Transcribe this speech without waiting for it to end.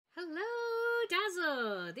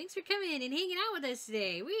Dazzle! Thanks for coming and hanging out with us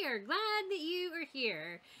today. We are glad that you are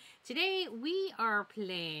here. Today we are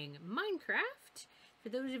playing Minecraft. For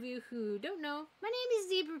those of you who don't know, my name is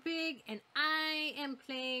Zebra Pig and I am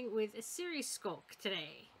playing with a Siri Skulk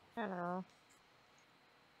today. Hello.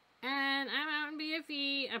 And I'm out in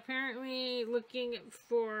BFE apparently looking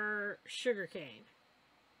for sugarcane.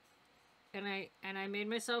 And I made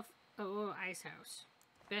myself a little ice house.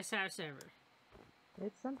 Best house ever.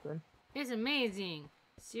 It's something. It's amazing.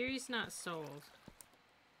 Siri's not sold.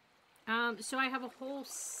 So I have a whole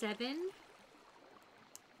 7.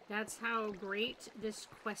 That's how great this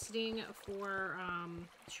questing for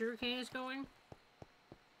sugarcane is going.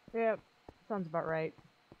 Yep. Sounds about right.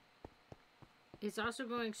 It's also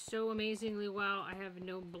going so amazingly well. I have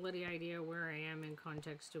no bloody idea where I am in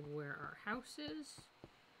context of where our house is.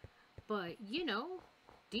 But, you know,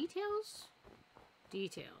 details.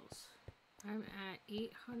 Details. I'm at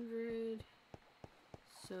 800.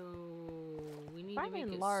 So we need to make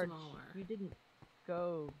it large, smaller. You didn't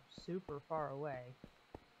go super far away.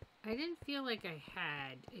 I didn't feel like I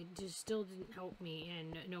had. It just still didn't help me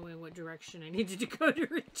in knowing what direction I needed to go to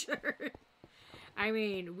return. I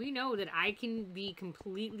mean, we know that I can be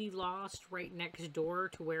completely lost right next door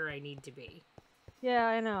to where I need to be. Yeah,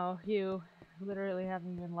 I know. You literally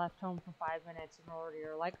haven't been left home for 5 minutes and already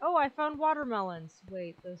you're like, oh, I found watermelons.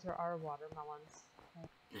 Wait, those are our watermelons.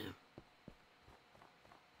 I'm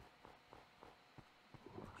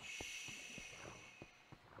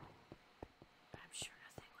sure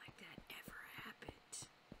nothing like that ever happened.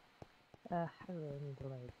 I really need to,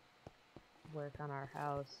 like, work on our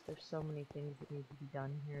house. There's so many things that need to be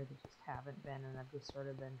done here that just haven't been, and I've just sort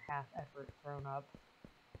of been half effort thrown up.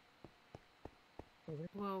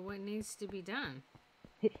 Well, what needs to be done?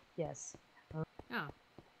 Yes. Oh.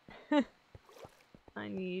 I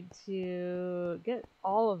need to get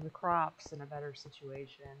all of the crops in a better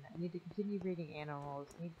situation. I need to continue breeding animals.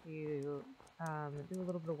 I need to do a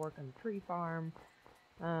little bit of work on the tree farm.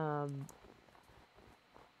 I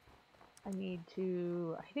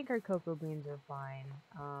think our cocoa beans are fine.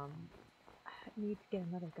 I need to get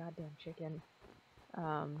another goddamn chicken.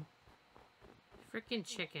 Frickin'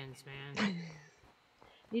 chickens, man.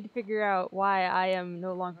 Need to figure out why I am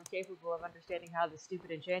no longer capable of understanding how the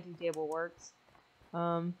stupid enchanting table works.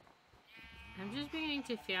 I'm just beginning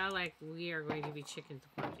to feel like we are going to be chicken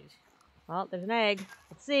thwarted. Well, there's an egg.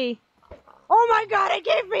 Let's see. Oh my god, it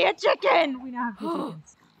gave me a chicken! We now have 2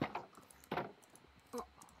 chickens.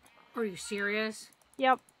 Are you serious?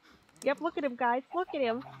 Yep. Yep, look at him, guys. Look at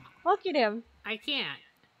him. Look at him. I can't.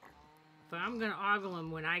 But I'm gonna ogle him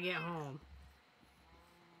when I get home.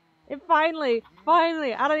 And finally,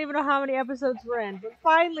 I don't even know how many episodes we're in, but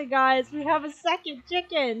finally, guys, we have a second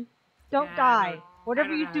chicken. Don't die.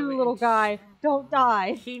 Whatever you do, little guy, don't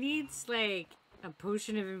die. He needs, like, a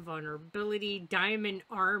potion of invulnerability, diamond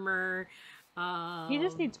armor. He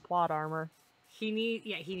just needs plot armor. He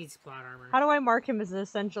needs plot armor. How do I mark him as an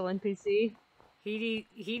essential NPC? He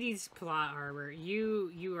needs plot armor.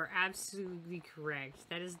 You are absolutely correct.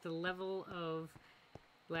 That is the level of,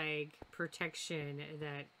 like, protection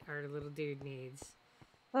that our little dude needs.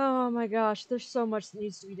 Oh my gosh, there's so much that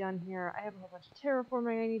needs to be done here. I have a whole bunch of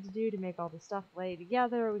terraforming I need to do to make all this stuff lay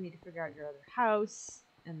together. We need to figure out your other house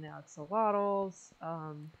and the axolotls.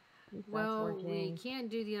 Well, we can't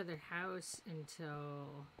do the other house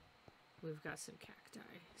until we've got some cacti,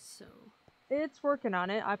 so... It's working on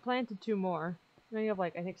it. I planted 2 more. Now you have,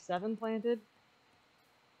 like, I think 7 planted.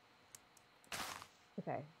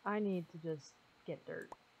 Okay, I need to just get dirt.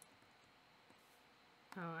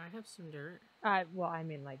 Oh, I have some dirt. Well, I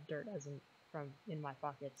mean, like, dirt as in my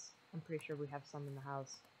pockets. I'm pretty sure we have some in the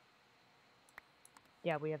house.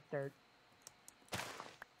 Yeah, we have dirt.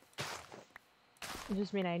 It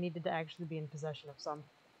just means I needed to actually be in possession of some.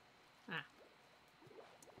 Ah.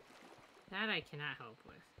 That I cannot help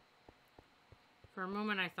with. For a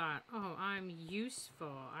moment I thought, oh, I'm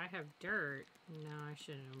useful. I have dirt. No, I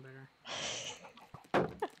should have known better.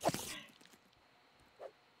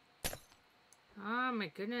 Oh my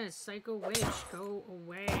goodness, Psycho Witch, go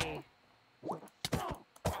away.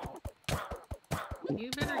 You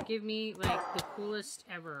better give me, like, the coolest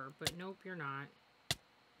ever, but nope, you're not.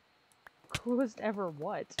 Coolest ever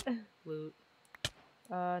what? Loot.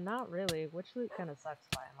 Not really. Witch loot kind of sucks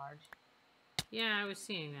by and large. Yeah, I was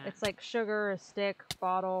seeing that. It's like sugar, a stick,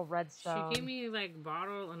 bottle, redstone. She gave me, like,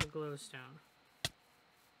 bottle and a glowstone.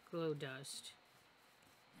 Glow dust.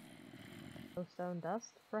 Glowstone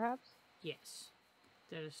dust, perhaps? Yes.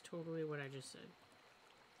 That is totally what I just said.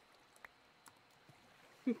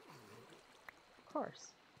 Of course.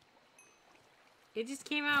 It just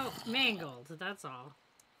came out mangled, that's all.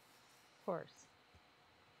 Of course.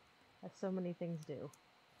 As so many things do.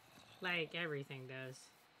 Like everything does.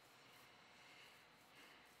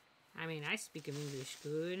 I mean, I speak of English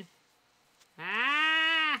good.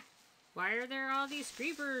 Ah! Why are there all these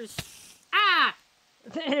creepers? Ah!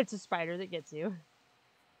 It's a spider that gets you.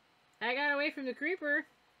 I got away from the creeper.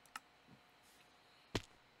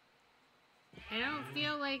 I don't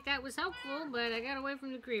feel like that was helpful, but I got away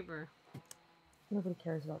from the creeper. Nobody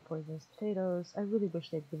cares about poisonous potatoes. I really wish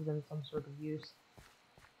they'd give them some sort of use.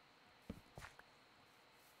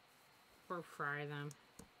 Or fry them.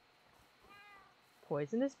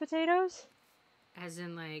 Poisonous potatoes? As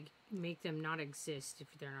in, like, make them not exist if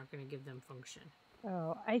they're not going to give them function.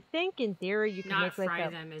 Oh, I think in theory you can Not make like fry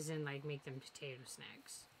a... them as in, like, make them potato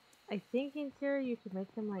snacks. I think in theory you could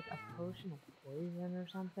make them like a potion of poison or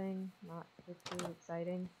something. Not particularly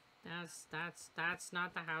exciting. That's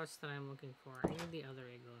not the house that I'm looking for. I need the other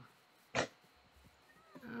igloo.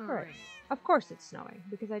 Alright. Of course it's snowing,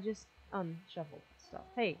 because I just unshuffled stuff.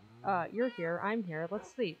 Hey, you're here, I'm here,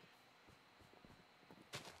 let's sleep.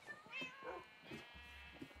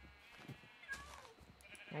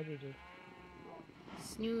 Hi, Gigi.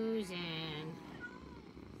 Snoozing.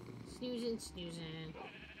 Snoozing, snoozing.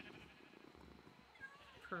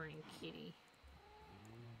 Purring kitty.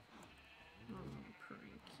 Oh,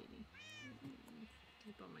 purring kitty.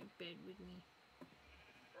 Sleep on my bed with me.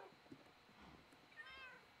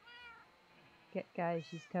 Guys,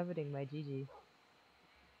 she's coveting my Gigi.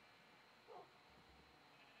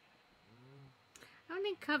 I don't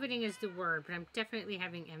think coveting is the word, but I'm definitely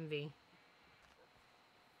having envy.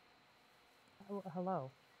 Oh,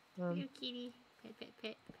 hello. Hello, kitty. Pet, pet,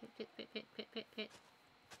 pet, pet, pet, pet, pet, pet, pet, pet.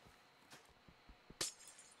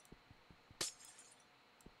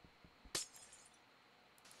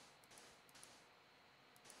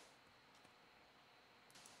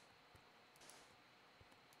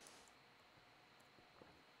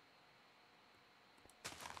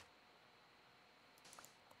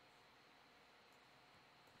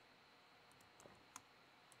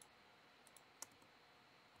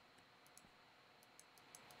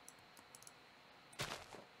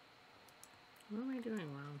 What am I doing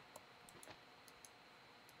wrong?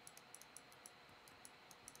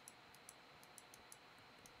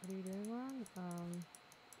 What are you doing wrong?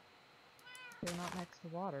 They're not next to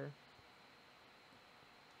water.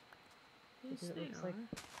 Yes, Because it they looks are. like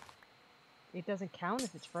it doesn't count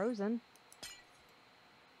if it's frozen.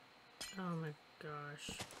 Oh my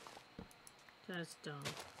gosh. That's dumb.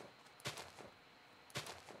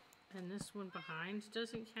 And this one behind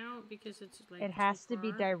doesn't count because it's like It has too to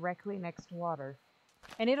be far? directly next to water.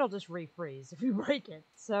 And it'll just refreeze if you break it,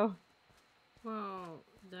 so... Well,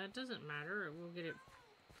 that doesn't matter. We'll get it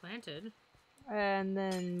planted. And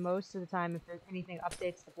then most of the time, if anything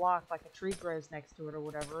updates the block, like a tree grows next to it or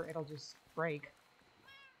whatever, it'll just break.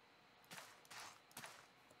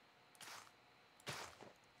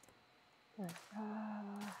 Can't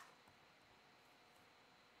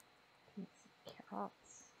see carrots.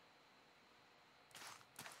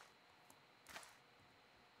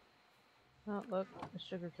 Oh, look, the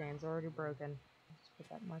sugar cane's already broken. Just put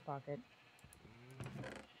that in my pocket.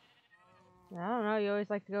 I don't know, you always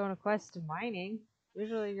like to go on a quest to mining.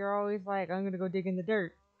 Usually you're always like, I'm gonna go dig in the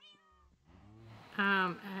dirt.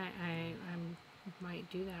 I might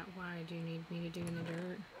do that. Why do you need me to dig in the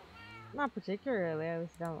dirt? Not particularly, I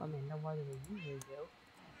mean, no more than we usually do.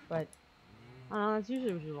 But, I don't know, that's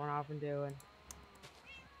usually what you run off and do, and...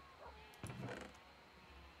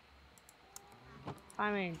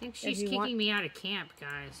 I mean, I think she's kicking me out of camp,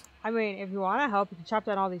 guys. I mean, if you want to help, you can chop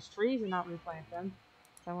down all these trees and not replant them.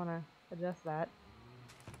 So I want to adjust that.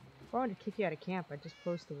 If I wanted to kick you out of camp, I'd just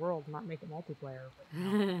close the world and not make it multiplayer. But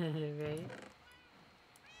no. Right?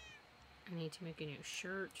 I need to make a new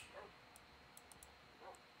shirt.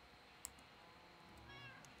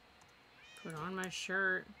 Put on my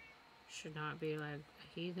shirt. Should not be like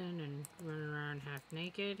a heathen and running around half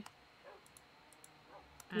naked.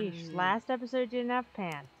 Yeesh, last episode you didn't have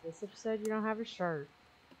pants. This episode you don't have a shirt.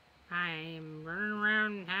 I am running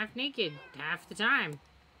around half naked half the time.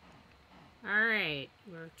 Alright,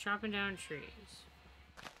 we're chopping down trees.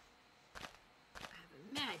 I have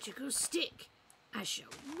a magical stick. I shall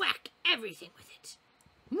whack everything with it.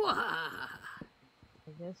 Mwah!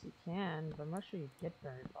 I guess you can, but I'm not sure you get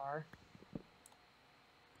very far.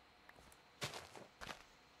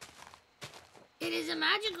 It is a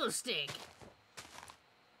magical stick.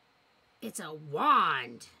 It's a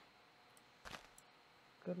wand.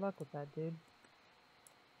 Good luck with that, dude.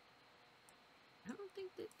 I don't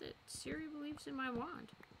think that Siri believes in my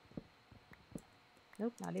wand.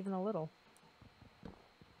 Nope, not even a little.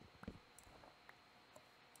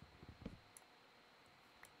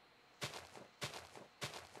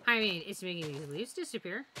 I mean, it's making these leaves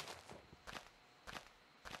disappear.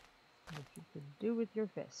 Which you could do with your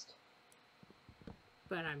fist.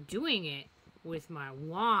 But I'm doing it with my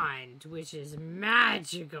wand, which is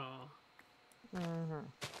magical. Uh-huh.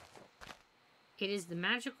 It is the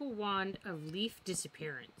magical wand of leaf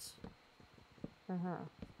disappearance. Uh-huh.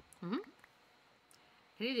 Mm-hmm.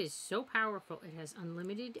 And it is so powerful, it has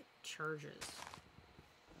unlimited charges.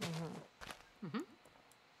 Uh-huh. Mm-hmm.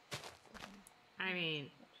 I mean,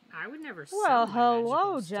 I would never Well, sell my hello,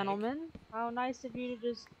 magical stick. gentlemen. How nice of you to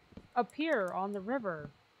just appear on the river.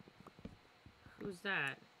 Who's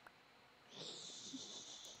that?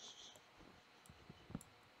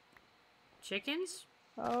 Chickens?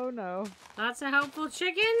 Oh, no. Lots of helpful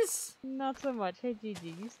chickens? Not so much. Hey,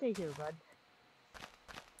 Gigi, you stay here, bud.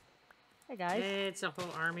 Hey, guys. It's a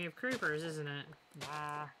whole army of creepers, isn't it?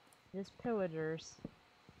 Nah. Just pillagers.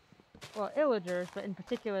 Well, illagers, but in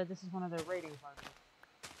particular, this is one of their raiding parties.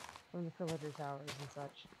 From the pillager towers and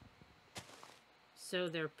such. So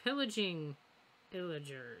they're pillaging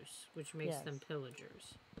illagers, which makes them Yes.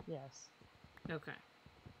 pillagers. Yes. Okay.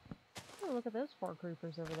 Oh, look at those 4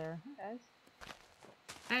 creepers over there. Hey, guys.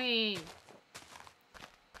 I mean,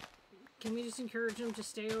 can we just encourage them to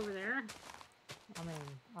stay over there? I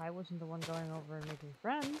mean, I wasn't the one going over and making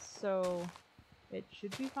friends, so it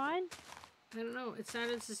should be fine. I don't know. It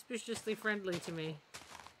sounded suspiciously friendly to me.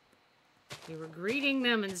 You were greeting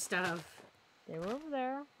them and stuff. They were over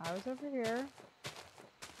there. I was over here.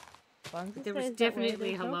 As long as it There was stays that way,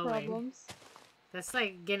 definitely there's no helloing. problems. That's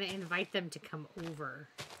like gonna invite them to come over.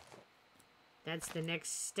 That's the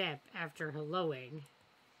next step after helloing.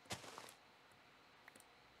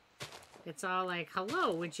 It's all like,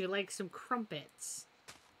 hello, would you like some crumpets?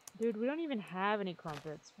 Dude, we don't even have any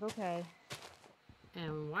crumpets, but okay.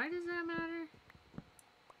 And why does that matter?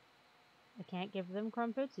 I can't give them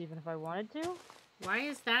crumpets, even if I wanted to. Why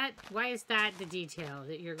is that the detail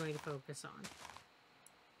that you're going to focus on?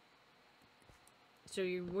 So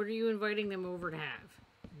what are you inviting them over to have?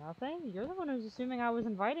 Nothing? You're the one who's assuming I was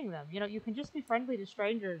inviting them. You know, you can just be friendly to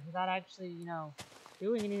strangers without actually, you know,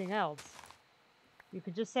 doing anything else. You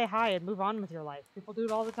could just say hi and move on with your life. People do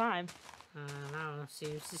it all the time. I don't know.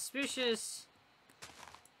 Seems suspicious.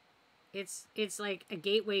 It's like a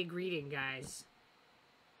gateway greeting, guys.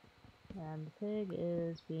 And the pig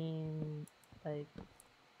is being, like,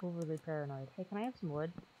 overly paranoid. Hey, can I have some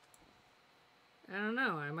wood? I don't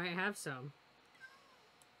know. I might have some.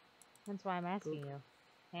 That's why I'm asking Boop. you.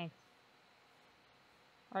 Thanks.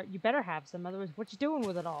 Alright, you better have some, otherwise what you doing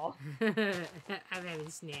with it all? I'm having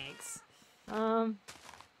snacks. That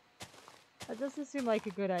doesn't seem like a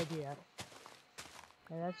good idea.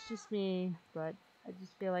 Okay, that's just me, but I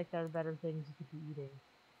just feel like there are better things you could be eating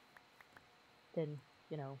than,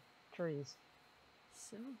 you know, trees.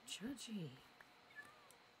 So judgy.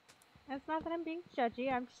 It's not that I'm being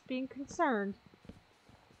judgy, I'm just being concerned.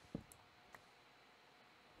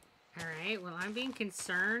 Alright, well, I'm being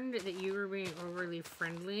concerned that you were being overly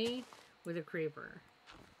friendly with a creeper.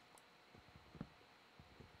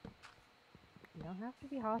 You don't have to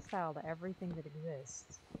be hostile to everything that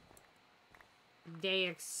exists. They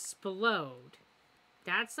explode.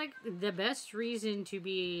 That's like the best reason to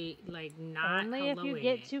be like not Only if you helloing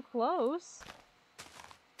get it. too close.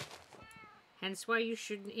 Hence why you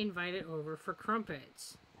shouldn't invite it over for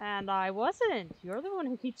crumpets. And I wasn't. You're the one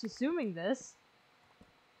who keeps assuming this.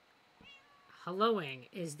 Helloing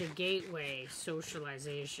is the gateway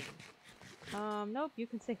socialization. Nope, you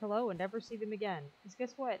can say hello and never see them again. Because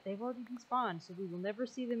guess what? They've already despawned, so we will never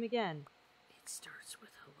see them again. It starts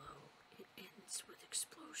with hello. It ends with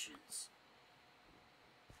explosions.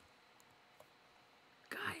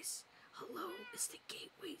 Guys, hello is the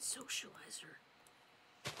gateway socializer.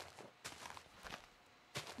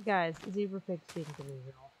 Guys, Zebra Pig's being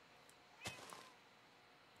delusional.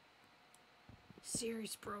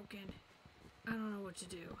 Siri's broken. I don't know what to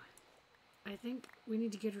do. I think we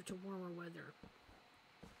need to get her to warmer weather.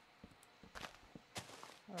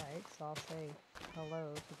 Alright, so I'll say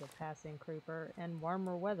hello to the passing creeper and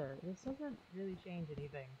warmer weather. This doesn't really change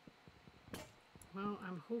anything. Well,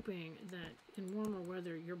 I'm hoping that in warmer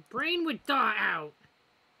weather your brain would thaw out.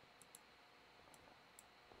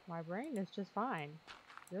 My brain is just fine.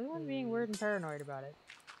 You're the one being weird and paranoid about it.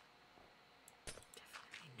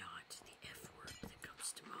 Definitely not the F word that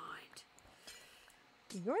comes to mind.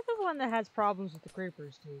 You're the one that has problems with the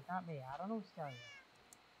creepers, dude, not me. I don't know what to tell you.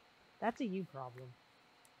 That's a you problem.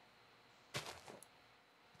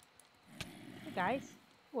 Hey guys,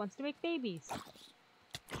 who wants to make babies?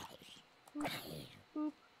 Boop,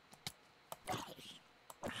 boop.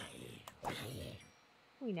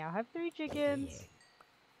 We now have 3 chickens.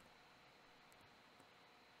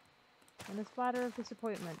 And a splatter of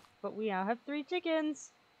disappointment. But we now have 3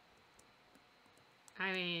 chickens!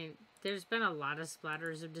 I mean, there's been a lot of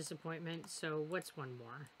splatters of disappointment, so what's one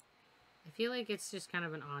more? I feel like it's just kind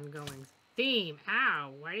of an ongoing theme.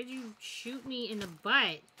 Ow! Why did you shoot me in the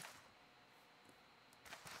butt?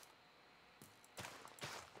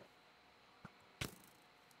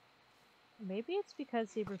 Maybe it's because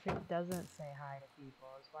Zebrafin doesn't say hi to people.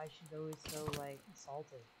 That's why she's always so, like,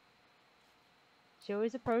 assaulted. She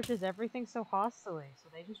always approaches everything so hostilely, so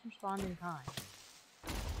they just respond in kind.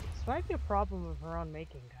 This might be a problem of her own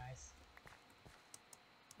making, guys.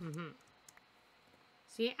 Mm-hmm.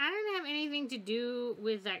 See, I didn't have anything to do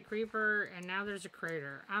with that creeper, and now there's a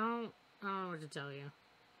crater. I don't know what to tell you.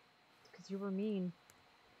 It's because you were mean.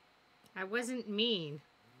 I wasn't mean.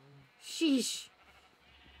 Sheesh.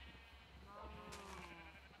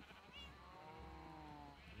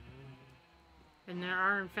 And there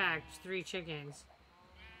are, in fact, 3 chickens.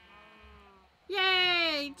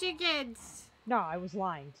 Yay! Chickens! No, I was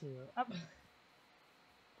lying to you.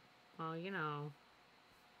 Well, you know,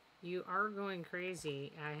 you are going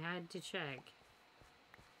crazy. I had to check.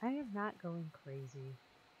 I am not going crazy.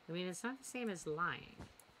 I mean, it's not the same as lying.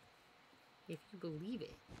 If you believe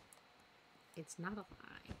it, it's not a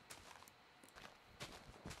lie.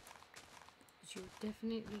 But you're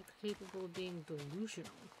definitely capable of being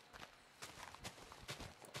delusional.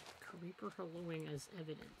 Creeper helloing as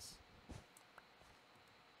evidence.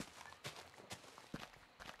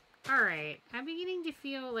 Alright, I'm beginning to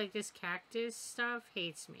feel like this cactus stuff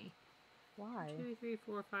hates me. Why? 2, 3,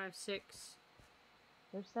 4, 5, 6.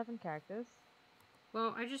 There's 7 cactus.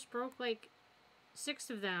 Well, I just broke like 6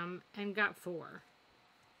 of them and got 4.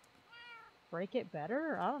 Break it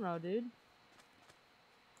better? I don't know, dude.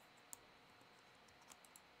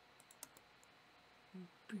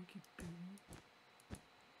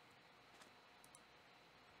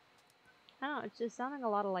 I don't know, it's just sounding a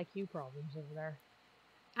lot of like you problems over there.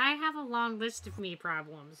 I have a long list of me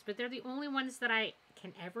problems, but they're the only ones that I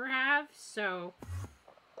can ever have, so...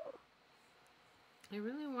 I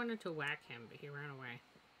really wanted to whack him, but he ran away.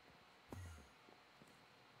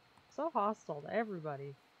 So hostile to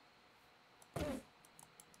everybody. He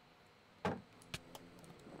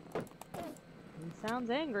sounds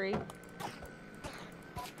angry.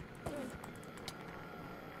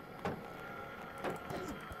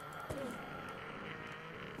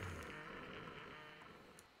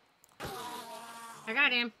 I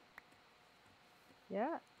got him!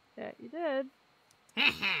 Yeah, you did.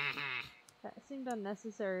 That seemed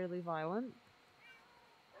unnecessarily violent.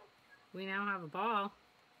 We now have a ball.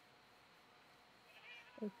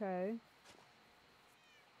 Okay.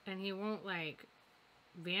 And he won't, like,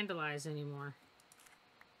 vandalize anymore.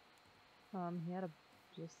 He had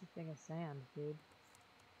just a thing of sand, dude.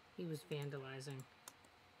 He was vandalizing.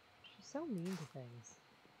 She's so mean to things.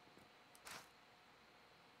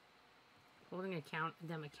 Holding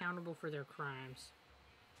them accountable for their crimes.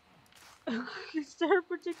 Is there a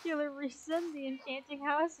particular reason the enchanting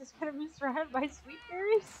house is gonna be surrounded by sweet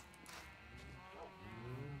berries?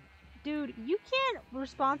 Dude, you can't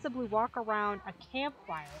responsibly walk around a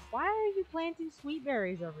campfire. Why are you planting sweet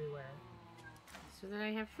berries everywhere? So that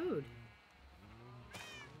I have food.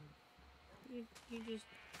 You just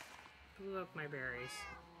blew up my berries.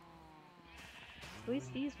 At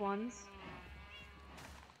least these ones.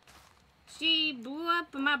 She blew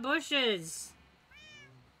up my bushes!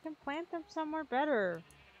 You can plant them somewhere better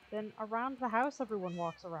than around the house everyone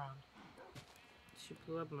walks around. She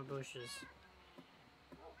blew up my bushes.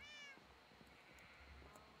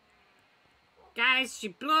 Guys, she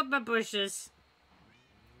blew up my bushes.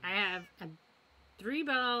 I have 3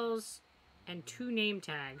 bells and 2 name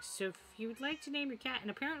tags. So if you would like to name your cat, and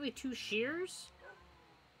apparently 2 shears.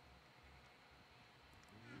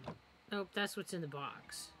 Nope, that's what's in the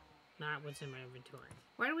box. Not what's in my inventory.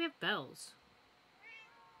 Why do we have bells?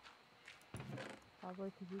 Probably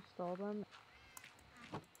because you stole them.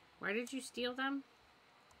 Why did you steal them?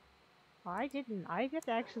 I didn't. I get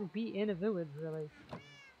to actually be in a village, really.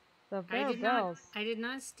 So there are bells. I did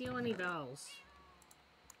not steal any bells.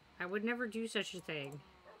 I would never do such a thing.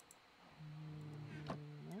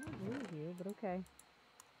 I don't believe you, but okay.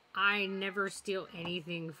 I never steal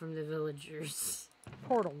anything from the villagers.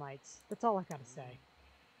 Portal Knights. That's all I gotta say.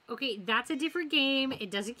 Okay, that's a different game.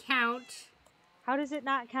 It doesn't count. How does it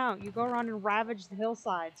not count? You go around and ravage the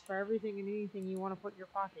hillsides for everything and anything you want to put in your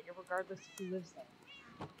pocket, regardless of who lives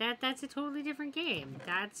there. That's a totally different game.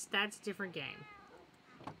 That's a different game.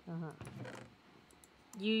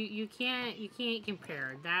 You can't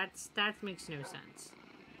compare. That makes no sense.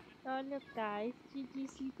 Oh look, guys,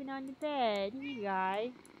 Gigi's sleeping on the bed. Hey,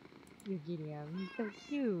 guy. You're getting him. He's so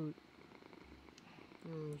cute. I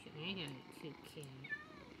have a cute cat.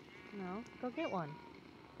 No, go get one.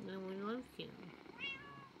 No one loves you.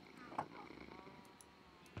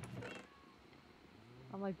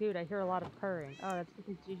 I'm like, dude, I hear a lot of purring. Oh, that's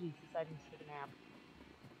because Gigi's deciding to take a nap.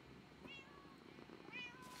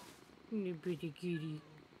 You pretty kitty.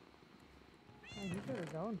 Oh, he's really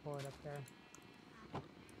going for it up there.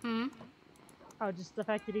 Hmm? Oh, just the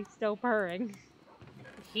fact that he's still purring.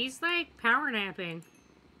 He's like power napping.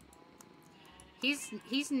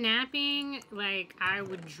 He's napping like I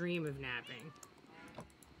would dream of napping.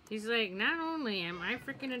 He's like, not only am I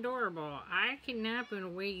freaking adorable, I can nap in a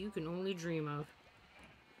way you can only dream of.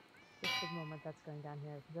 Just the moment that's going down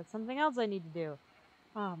here, because that's something else I need to do.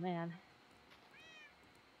 Oh, man.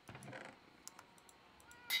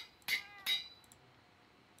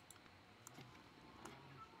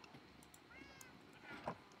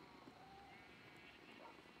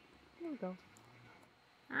 There we go.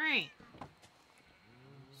 Alright.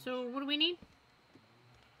 So, what do we need?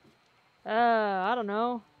 I don't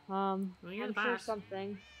know. Well, you're I'm the sure boss.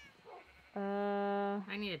 something.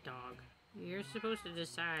 I need a dog. You're supposed to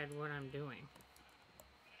decide what I'm doing.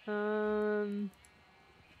 I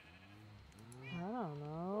don't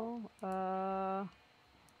know.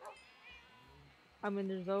 I mean,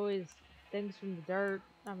 there's always things from the dirt.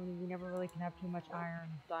 I mean, we never really can have too much iron,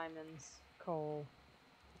 diamonds, coal.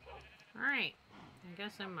 Alright. I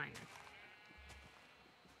guess I'm mining.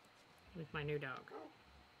 With my new dog.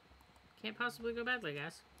 Can't possibly go badly,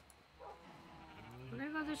 guys. We're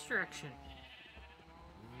gonna go this direction.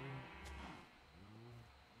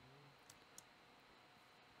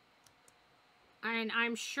 And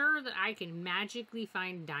I'm sure that I can magically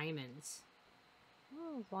find diamonds.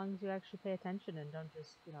 Well, as long as you actually pay attention and don't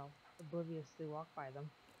just, you know, obliviously walk by them.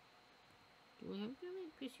 Do I have to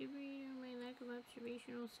like persevere on my lack of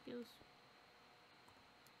observational skills?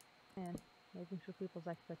 And making sure people's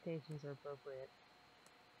expectations are appropriate.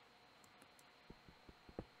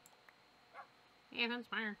 Yeah, that's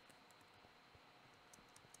fire.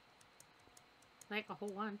 Like a whole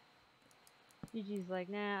one. Gigi's like,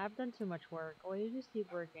 nah, I've done too much work. Well, you just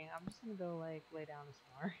keep working. I'm just gonna go, like, lay down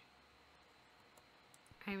some more.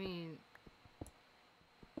 I mean,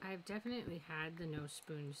 I've definitely had the no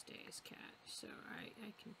spoons days, cat, so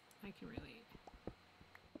I can relate.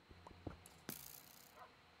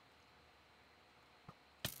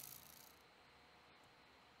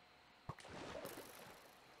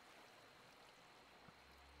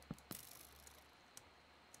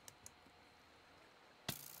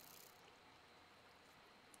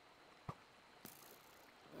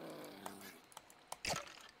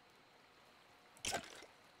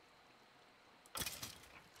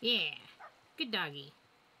 Yeah, good doggy.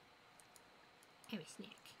 Have a snack.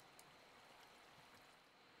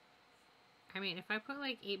 I mean, if I put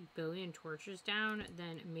like 8 billion torches down,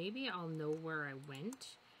 then maybe I'll know where I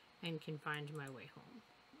went and can find my way home.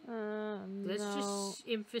 Let's No. just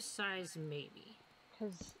emphasize maybe.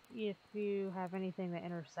 Because if you have anything that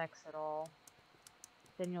intersects at all,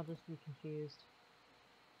 then you'll just be confused.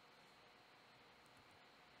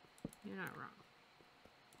 You're not wrong.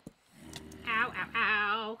 Ow, ow,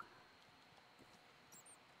 ow!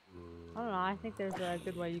 I don't know, I think there's a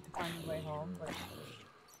good way you can find your way home, but...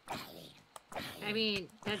 I mean,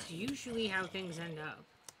 that's usually how things end up.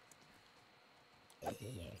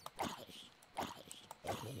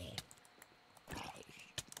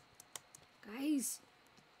 Guys!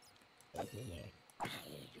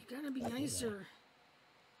 You gotta be nicer.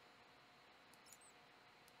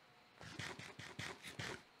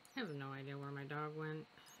 I have no idea where my dog went.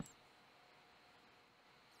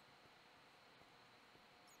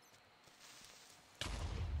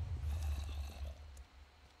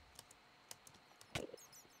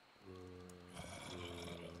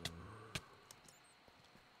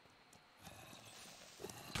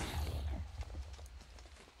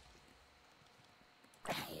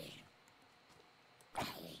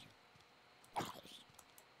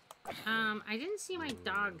 I didn't see my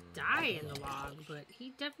dog die in the log, but he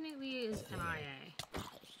definitely is MIA.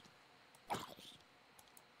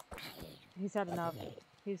 He's had enough.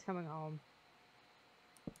 He's coming home.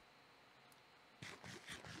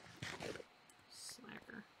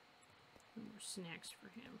 Slacker. No more snacks for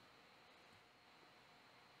him.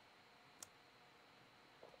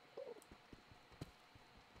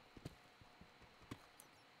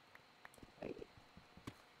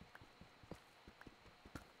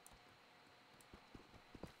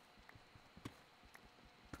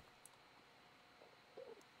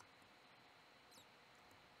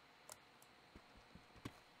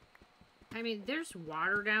 I I mean, there's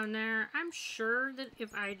water down there. I'm sure that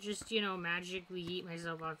if I just, you know, magically yeet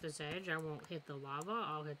myself off this edge, I won't hit the lava.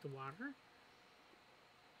 I'll hit the water.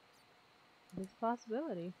 It's a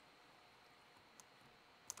possibility.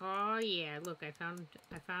 Oh yeah, look, I found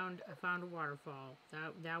a waterfall.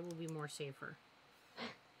 That will be more safer.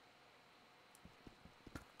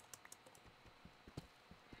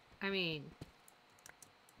 I mean,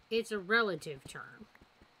 it's a relative term.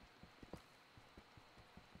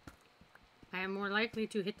 I am more likely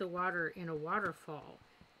to hit the water in a waterfall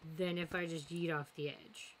than if I just yeet off the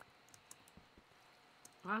edge.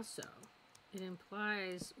 Also, it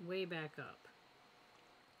implies way back up.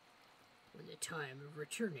 When the time of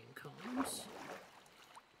returning comes.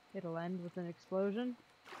 It'll end with an explosion.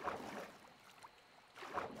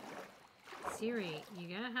 Siri, you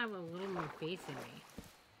gotta have a little more faith in me.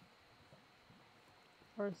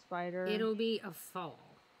 Or a spider. It'll be a fall.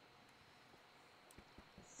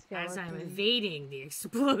 Skeleton. As I'm evading the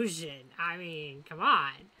explosion. I mean, come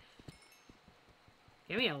on.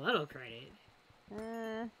 Give me a little credit.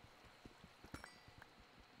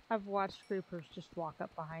 I've watched creepers just walk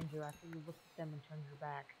up behind you after you look at them and turn your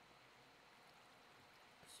back.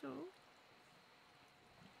 So?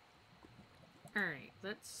 Alright,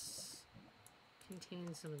 let's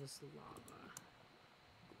contain some of this lava.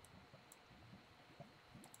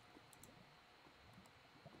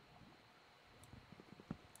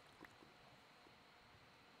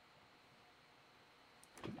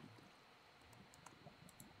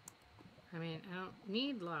 I mean, I don't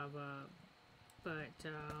need lava, but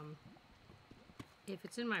if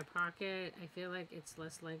it's in my pocket, I feel like it's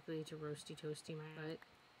less likely to roasty toasty my butt.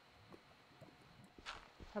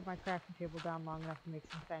 Have my crafting table down long enough to make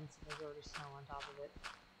some fence and there's already snow on top of it.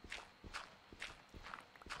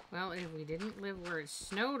 Well, if we didn't live where it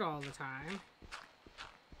snowed all the time.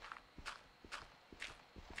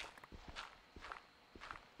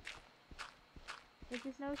 It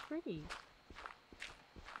just snows pretty.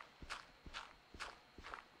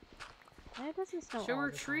 And it doesn't snow So all are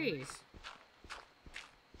the trees. time.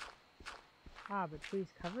 Ah, but trees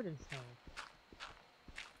covered in snow.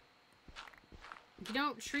 You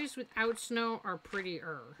know, trees without snow are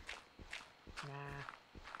prettier.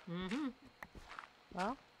 Nah. Mm-hmm.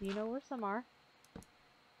 Well, you know where some are.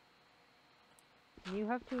 And you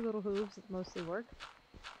have two little hooves that mostly work.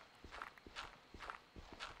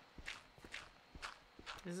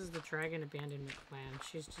 This is the dragon abandonment plan.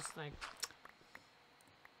 She's just like,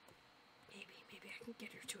 maybe I can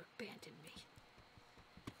get her to abandon me.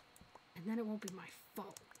 And then it won't be my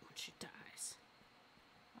fault when she dies.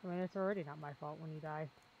 I mean, it's already not my fault when you die.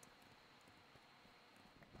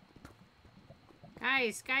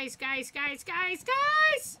 Guys!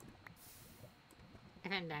 I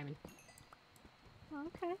found a diamond. Oh,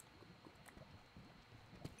 okay.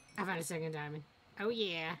 I found a second diamond. Oh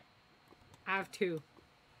yeah. I have two.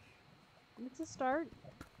 It's a start.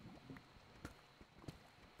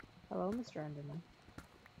 Hello, Mr. Enderman.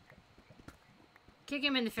 Kick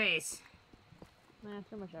him in the face. Nah,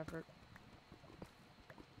 too much effort.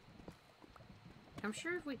 I'm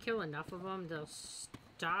sure if we kill enough of them, they'll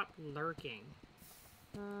stop lurking.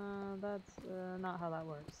 That's not how that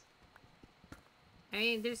works. I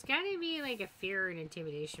mean, there's gotta be like a fear and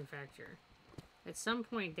intimidation factor. At some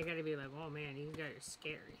point, they gotta be like, oh man, these guys are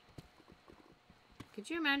scary. Could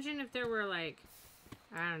you imagine if there were like,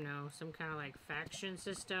 I don't know, some kind of like faction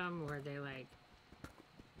system where they like,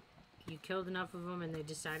 you killed enough of them and they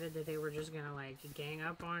decided that they were just gonna like gang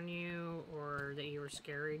up on you, or that you were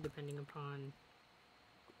scary depending upon,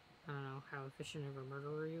 I don't know, how efficient of a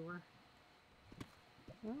murderer you were?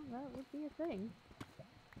 Well, that would be a thing.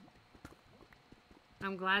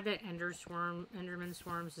 I'm glad that Enderman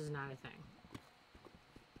swarms is not a thing.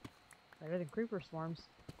 Better than creeper swarms.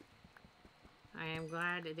 I am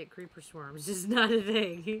glad that creeper swarms is not a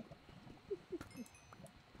thing.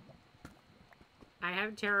 I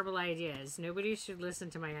have terrible ideas. Nobody should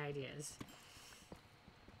listen to my ideas.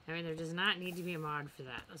 I mean, there does not need to be a mod for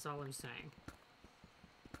that. That's all I'm saying.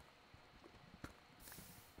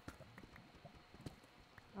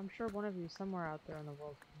 I'm sure one of you somewhere out there in the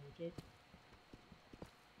world can make it.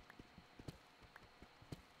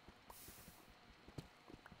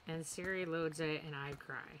 And Siri loads it and I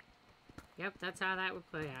cry. Yep, that's how that would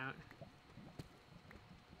play out.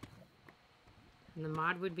 And the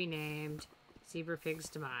mod would be named Zebra Pig's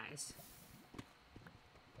Demise.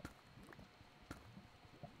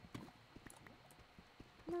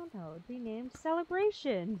 No, it'd be named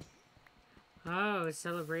Celebration. Oh,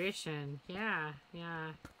 celebration. Yeah.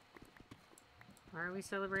 Why are we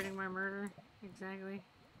celebrating my murder? Exactly.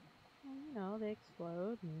 Well, you know, they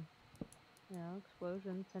explode and You know,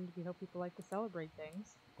 explosions tend to be how people like to celebrate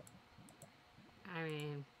things. I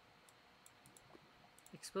mean,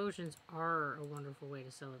 explosions are a wonderful way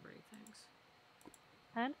to celebrate things.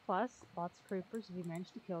 And plus, lots of creepers, if you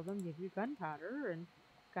manage to kill them, give you gunpowder, and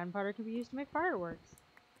gunpowder can be used to make fireworks.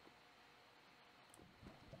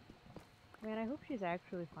 Man, I hope she's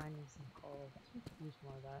actually finding some coal. She could use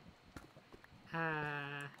more of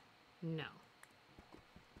that. No.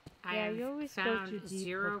 Yeah, I've you always go found too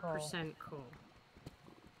deep for coal. 0% coal.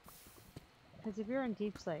 Because if you're in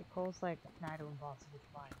Deep Slate, coal's like nigh to impossible to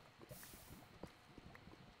find.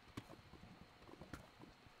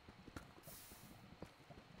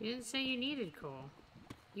 You didn't say you needed coal.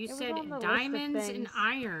 You It was said on the list of diamonds and things,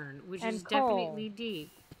 iron, which and is coal. definitely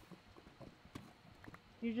deep.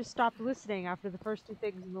 You just stopped listening after the first two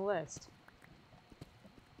things in the list.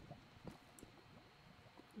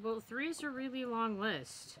 Well, 3 is a really long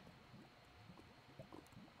list.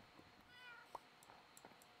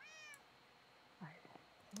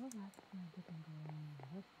 Well, that's gonna get them going.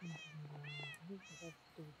 That's gonna get them going. I think that has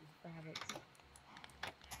to do with these rabbits.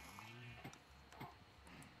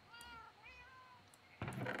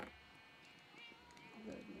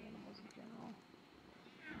 Really the animals in general.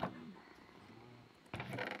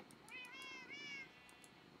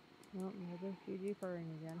 Well, there's Gigi purring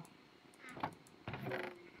again.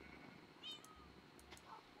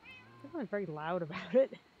 Everyone's very loud about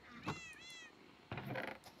it.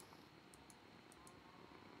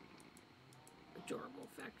 Adorable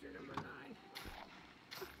factor number 9.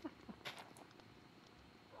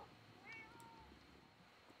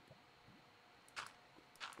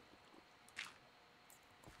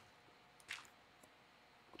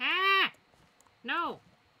 Ah! No!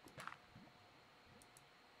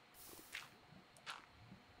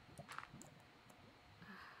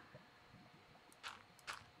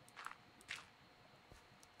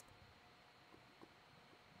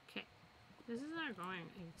 Okay. This is not going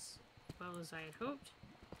as well as I had hoped.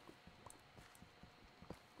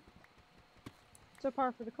 So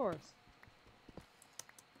par for the course.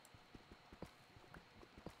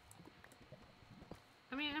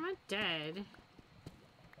 I mean, I'm not dead.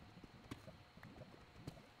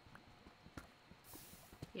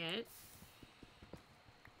 Yet.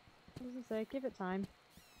 I was gonna say, give it time.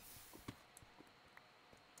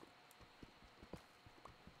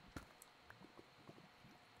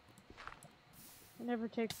 It never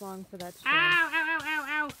takes long for that to Ow! Ow! Ow! Ow!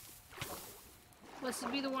 Ow!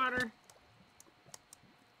 Blessed be the water.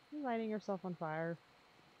 You're lighting yourself on fire.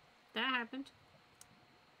 That happened.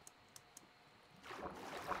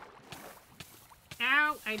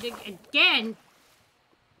 Ow! I did again!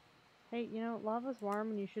 Hey, you know, lava's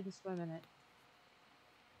warm and you shouldn't swim in it.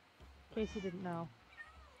 In case you didn't know.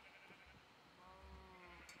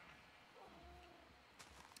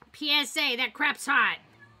 PSA, that crap's hot!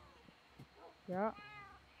 Yeah.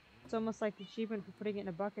 It's almost like the achievement for putting it in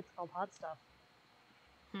a bucket's called hot stuff.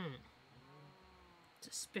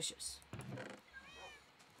 Suspicious.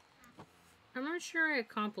 I'm not sure I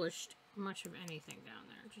accomplished much of anything down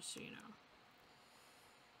there, just so you know.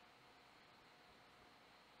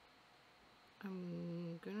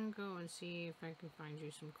 I'm gonna go and see if I can find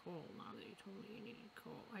you some coal now that you told me you needed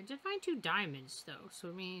coal. I did find 2 diamonds, though, so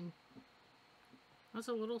I mean, that's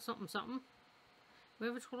a little something something. We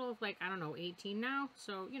have a total of, like, I don't know, 18 now,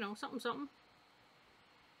 so, you know, something something.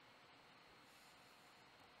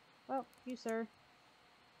 Well, you, sir.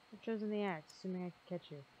 I've chosen the axe, assuming I can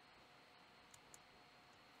catch you.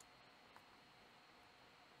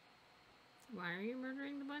 Why are you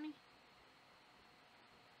murdering the bunny?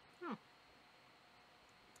 Oh.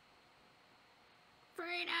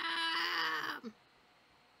 Freedom!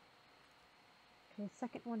 Okay, the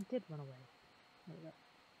second one did run away. There we go.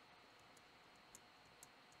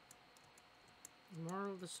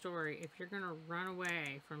 Moral of the story, if you're gonna run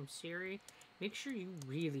away from Siri, make sure you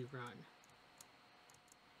really run.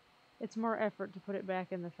 It's more effort to put it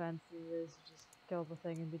back in the fence than it is to just kill the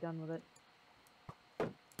thing and be done with it.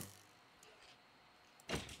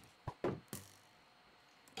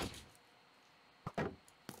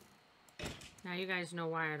 Now you guys know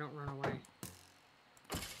why I don't run away.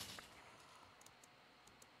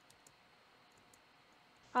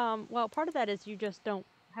 Well, part of that is you just don't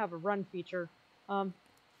have a run feature.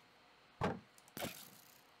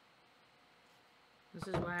 This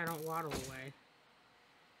is why I don't waddle away.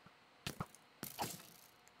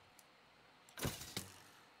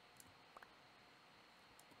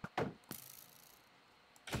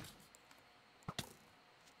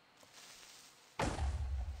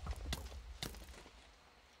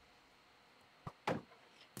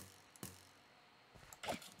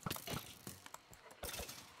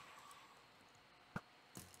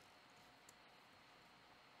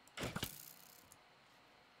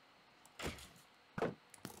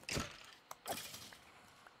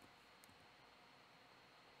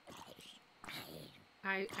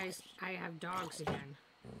 I have dogs again.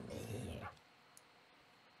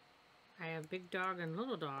 I have big dog and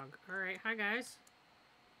little dog. Alright, hi guys.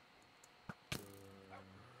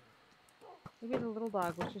 Maybe the little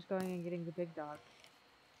dog was just going and getting the big dog.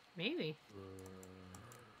 Maybe.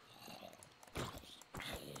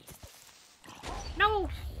 No!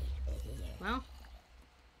 Well,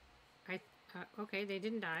 okay, they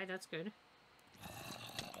didn't die. That's good.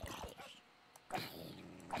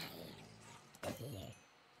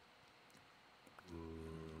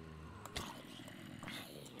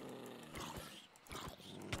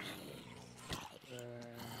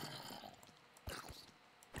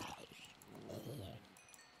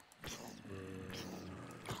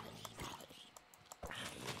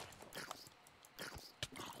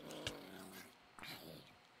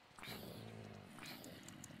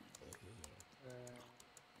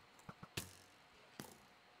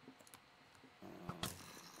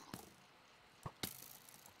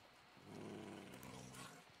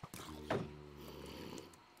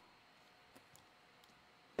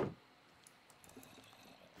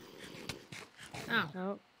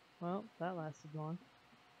 Oh, well, that lasted long.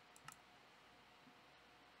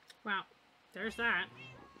 Wow, there's that.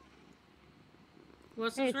 Well,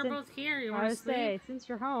 since Hey, we're both here, you want to sleep? say, since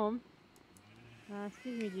you're home,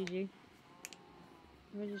 excuse me, Gigi.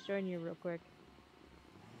 Let me just join you real quick.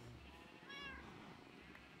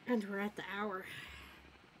 And we're at the hour.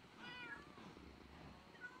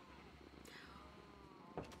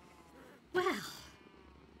 Well,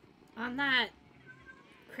 on that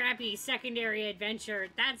crappy secondary adventure,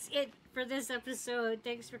 that's it for this episode.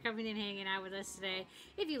 Thanks for coming and hanging out with us today.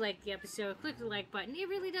 If you liked the episode, click the like button. It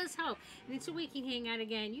really does help. And until we can hang out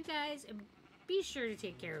again, you guys be sure to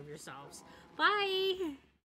take care of yourselves. Bye!